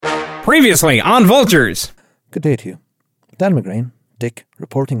Previously on Vultures. Good day to you. Dan McGrain, Dick,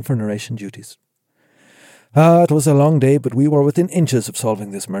 reporting for narration duties. It was a long day, but we were within inches of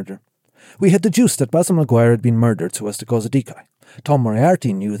solving this murder. We had deduced that Basil Maguire had been murdered so as to cause a decoy. Tom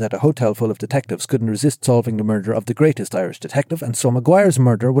Moriarty knew that a hotel full of detectives couldn't resist solving the murder of the greatest Irish detective, and so Maguire's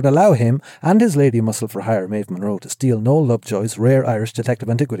murder would allow him and his lady muscle-for-hire Maeve Monroe to steal Noel Lovejoy's rare Irish detective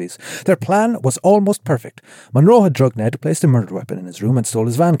antiquities. Their plan was almost perfect. Monroe had drugged Ned, placed a murder weapon in his room and stole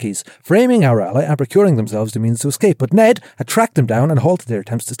his van keys, framing our ally and procuring themselves the means to escape. But Ned had tracked them down and halted their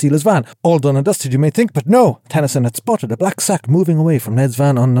attempts to steal his van. All done and dusted, you may think, but no! Tennyson had spotted a black sack moving away from Ned's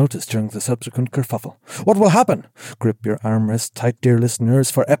van unnoticed during the subsequent kerfuffle. What will happen? Grip your armrests tight, dear listeners,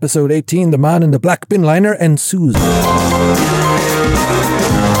 for episode 18, The Man in the Black Bin Liner ensues.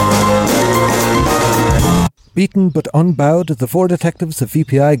 Beaten but unbowed, the four detectives of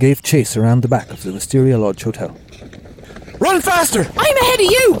VPI gave chase around the back of the Wisteria Lodge Hotel. Run faster! I'm ahead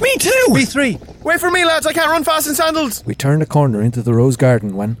of you! Me too! B3! Wait for me, lads, I can't run fast in sandals! We turned a corner into the Rose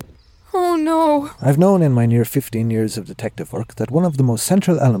Garden when... Oh no. I've known in my near 15 years of detective work that one of the most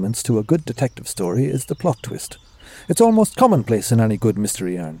central elements to a good detective story is the plot twist. It's almost commonplace in any good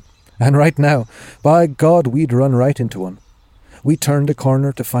mystery yarn. And right now, by God, we'd run right into one. We turned a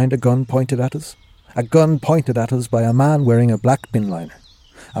corner to find a gun pointed at us. A gun pointed at us by a man wearing a black bin liner.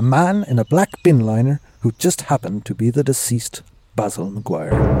 A man in a black bin liner who just happened to be the deceased Basil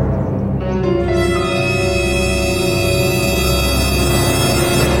Maguire.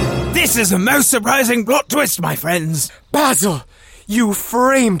 This is a most surprising plot twist, my friends. Basil! You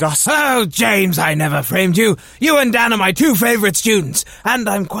framed us! Oh, James, I never framed you. You and Dan are my two favourite students, and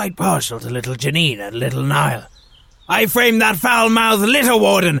I'm quite partial to little Janine and little Niall. I framed that foul-mouthed litter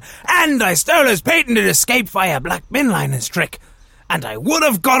warden, and I stole his patented escape via black bin liner's trick. And I would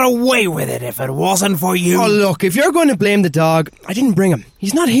have got away with it if it wasn't for you. Oh, look, if you're going to blame the dog, I didn't bring him.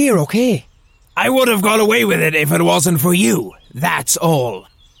 He's not here, okay? I would have got away with it if it wasn't for you. That's all.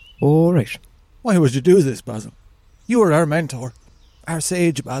 All right. Why would you do this, Basil? You were our mentor. Our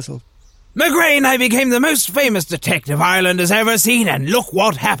sage, Basil. McGrain, I became the most famous detective Ireland has ever seen, and look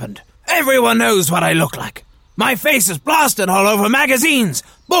what happened. Everyone knows what I look like. My face is plastered all over magazines,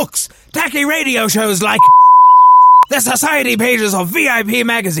 books, tacky radio shows like the society pages of VIP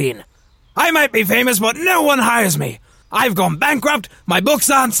magazine. I might be famous, but no one hires me. I've gone bankrupt, my books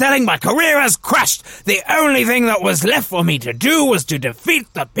aren't selling, my career has crashed. The only thing that was left for me to do was to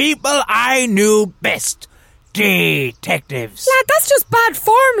defeat the people I knew best. Detectives. Lad, that's just bad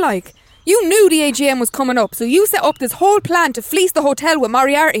form, like. You knew the AGM was coming up, so you set up this whole plan to fleece the hotel with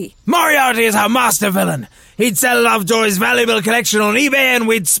Moriarty. Moriarty is our master villain. He'd sell Lovejoy's valuable collection on eBay and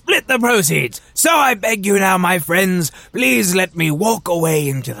we'd split the proceeds. So I beg you now, my friends, please let me walk away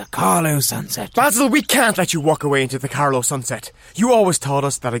into the Carlow sunset. Basil, we can't let you walk away into the Carlow sunset. You always taught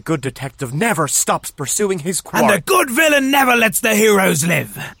us that a good detective never stops pursuing his quarry. And a good villain never lets the heroes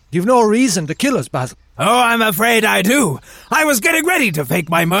live. You've no reason to kill us, Basil. Oh, I'm afraid I do. I was getting ready to fake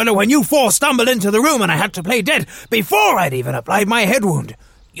my murder when you four stumbled into the room and I had to play dead before I'd even applied my head wound.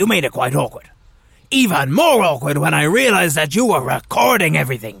 You made it quite awkward. Even more awkward when I realized that you were recording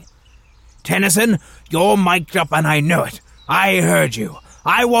everything. Tennyson, you're mic'd up and I know it. I heard you.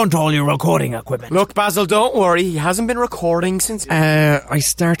 I want all your recording equipment. Look, Basil, don't worry. He hasn't been recording since... I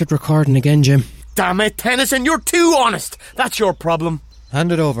started recording again, Jim. Damn it, Tennyson, you're too honest. That's your problem.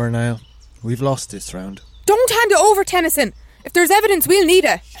 Hand it over, Niall. We've lost this round. Don't hand it over, Tennyson. If there's evidence, we'll need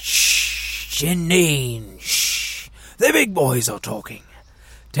it. Shh, Janine, shh. The big boys are talking.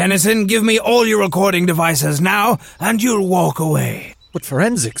 Tennyson, give me all your recording devices now, and you'll walk away. But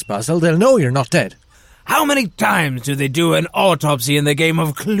forensics, Basil, they'll know you're not dead. How many times do they do an autopsy in the game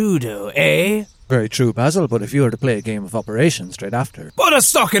of Cluedo, eh? Very true, Basil, but if you were to play a game of operations straight after... Put a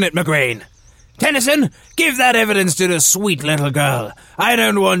stock in it, McGrain. Tennyson, give that evidence to the sweet little girl. I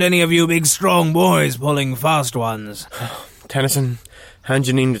don't want any of you big strong boys pulling fast ones. Tennyson, hand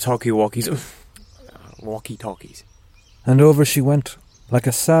Janine the talkie-walkies. Walkie-talkies. And over she went, like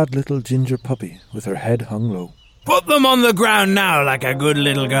a sad little ginger puppy with her head hung low. Put them on the ground now like a good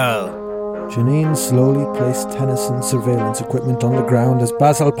little girl. Janine slowly placed Tennyson's surveillance equipment on the ground as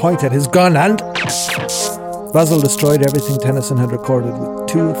Basil pointed his gun and... Basil destroyed everything Tennyson had recorded with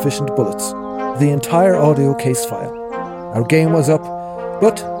 2 efficient bullets. The entire audio case file. Our game was up,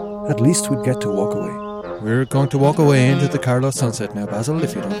 but at least we'd get to walk away. We're going to walk away into the Carlow sunset now, Basil,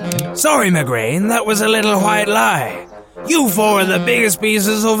 if you don't mind. Sorry, McGrain, that was a little white lie. You four are the biggest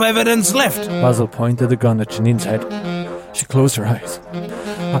pieces of evidence left. Basil pointed the gun at Janine's head. She closed her eyes.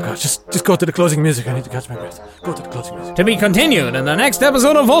 Oh God, just go to the closing music. I need to catch my breath. Go to the closing music. To be continued in the next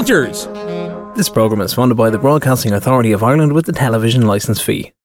episode of Vultures. This programme is funded by the Broadcasting Authority of Ireland with the television licence fee.